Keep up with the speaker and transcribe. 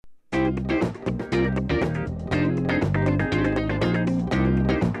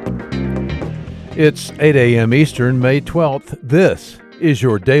It's 8 a.m. Eastern, May 12th. This is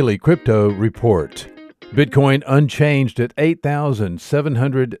your daily crypto report. Bitcoin unchanged at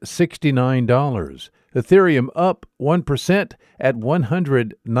 $8,769. Ethereum up 1% at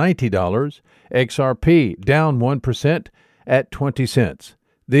 $190. XRP down 1% at 20 cents.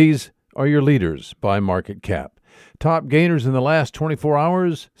 These are your leaders by market cap. Top gainers in the last 24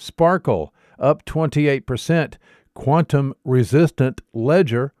 hours, Sparkle up 28%, Quantum Resistant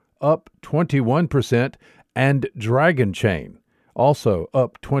Ledger up 21%, and Dragon Chain also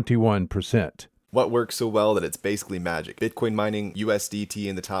up 21%. What works so well that it's basically magic? Bitcoin mining, USDT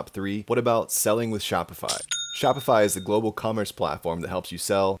in the top 3. What about selling with Shopify? Shopify is the global commerce platform that helps you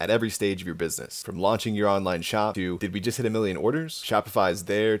sell at every stage of your business. From launching your online shop to, did we just hit 1 million orders? Shopify is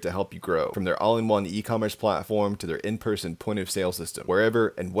there to help you grow. From their all-in-one e-commerce platform to their in-person point-of-sale system.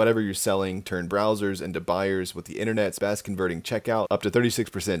 Wherever and whatever you're selling, turn browsers into buyers with the internet's best converting checkout, up to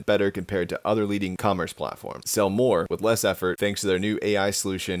 36% better compared to other leading commerce platforms. Sell more with less effort thanks to their new AI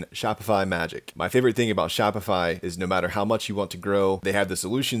solution, Shopify Magic. My favorite thing about Shopify is no matter how much you want to grow, they have the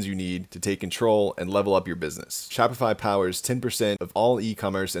solutions you need to take control and level up your business. Shopify powers 10% of all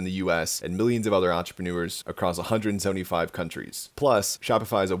e-commerce in the US and millions of other entrepreneurs across 175 countries. Plus,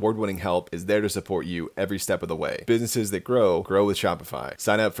 Shopify's award-winning help is there to support you every step of the way. Businesses that grow with Shopify.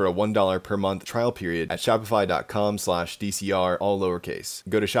 Sign up for a $1 per month trial period at shopify.com/DCR, all lowercase.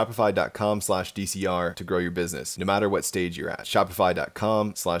 Go to shopify.com/DCR to grow your business, no matter what stage you're at.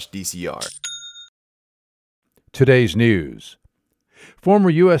 Shopify.com/DCR. Today's news. Former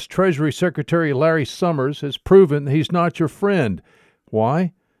U.S. Treasury Secretary Larry Summers has proven he's not your friend.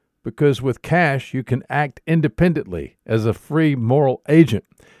 Why? Because with cash, you can act independently as a free moral agent.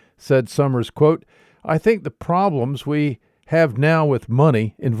 Said Summers, quote, "I think the problems we have now with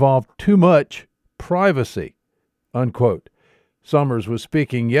money involve too much privacy," unquote. Summers was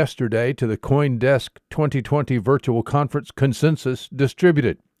speaking yesterday to the CoinDesk 2020 virtual conference Consensus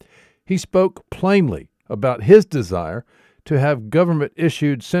Distributed. He spoke plainly about his desire to have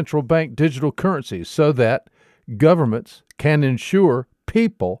government-issued central bank digital currencies so that governments can ensure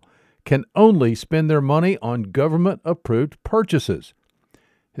people can only spend their money on government-approved purchases.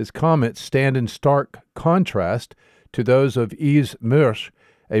 His comments stand in stark contrast to those of Yves Mersch,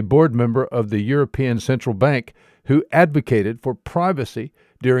 a board member of the European Central Bank, who advocated for privacy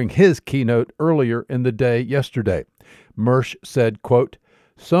during his keynote earlier in the day yesterday. Mersch said, quote,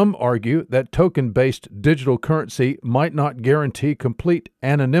 "Some argue that token-based digital currency might not guarantee complete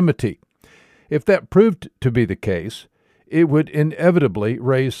anonymity. If that proved to be the case, it would inevitably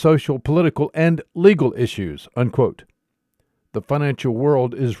raise social, political, and legal issues," unquote. The financial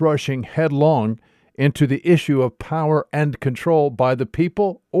world is rushing headlong into the issue of power and control by the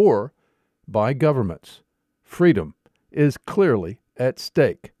people or by governments. Freedom is clearly at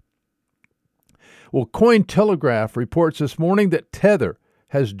stake. Well, Cointelegraph reports this morning that Tether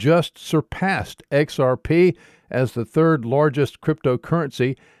has just surpassed XRP as the third largest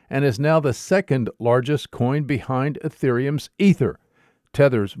cryptocurrency and is now the second largest coin behind Ethereum's Ether.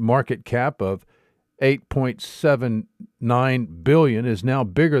 Tether's market cap of $8.79 billion is now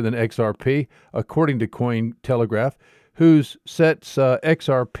bigger than XRP, according to Cointelegraph, whose sets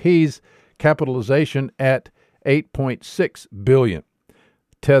XRP's capitalization at $8.6 billion.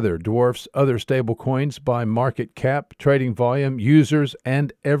 Tether dwarfs other stablecoins by market cap, trading volume, users,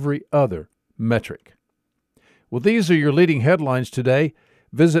 and every other metric. Well, these are your leading headlines today.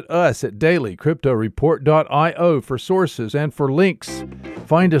 Visit us at dailycryptoreport.io for sources and for links.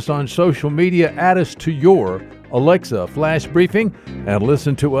 Find us on social media, add us to your Alexa flash briefing, and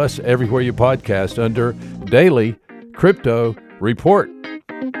listen to us everywhere you podcast under Daily Crypto Report.